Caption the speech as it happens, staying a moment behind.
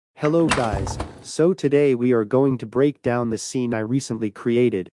Hello guys, so today we are going to break down the scene I recently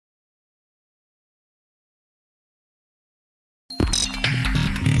created.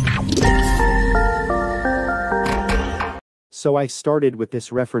 So I started with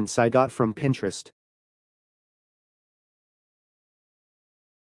this reference I got from Pinterest.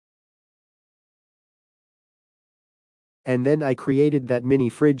 And then I created that mini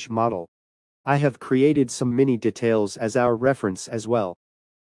fridge model. I have created some mini details as our reference as well.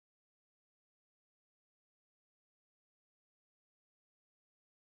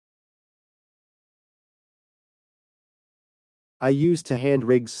 I used to hand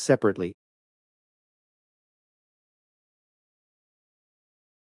rigs separately.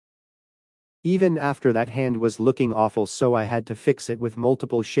 Even after that hand was looking awful, so I had to fix it with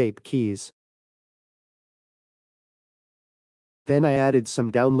multiple shape keys. Then I added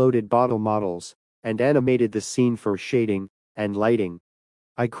some downloaded bottle models and animated the scene for shading and lighting.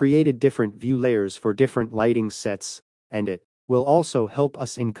 I created different view layers for different lighting sets, and it will also help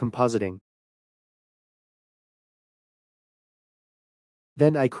us in compositing.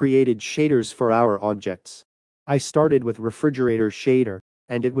 Then I created shaders for our objects. I started with refrigerator shader,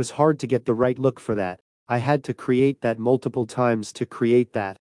 and it was hard to get the right look for that. I had to create that multiple times to create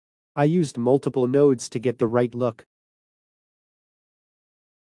that. I used multiple nodes to get the right look.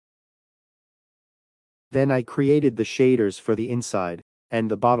 Then I created the shaders for the inside and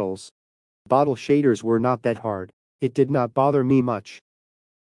the bottles. Bottle shaders were not that hard. It did not bother me much.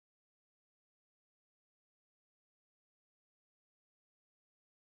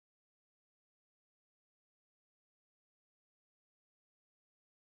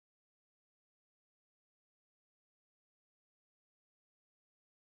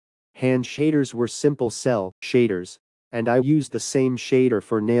 Hand shaders were simple cell shaders, and I used the same shader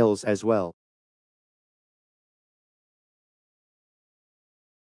for nails as well.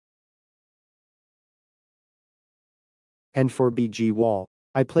 And for BG wall,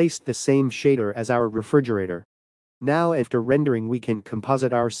 I placed the same shader as our refrigerator. Now after rendering we can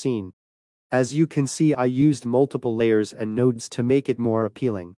composite our scene. As you can see, I used multiple layers and nodes to make it more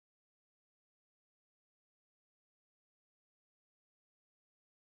appealing.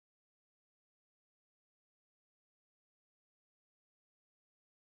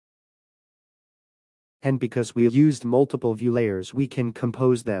 And because we used multiple view layers, we can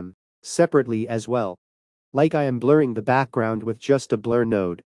compose them separately as well. Like I am blurring the background with just a blur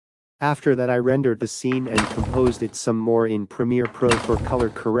node. After that I rendered the scene and composed it some more in Premiere Pro for color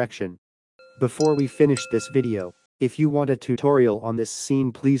correction. Before we finish this video, if you want a tutorial on this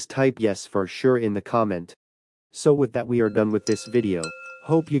scene, please type yes for sure in the comment. So with that we are done with this video.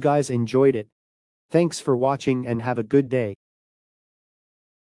 Hope you guys enjoyed it. Thanks for watching and have a good day.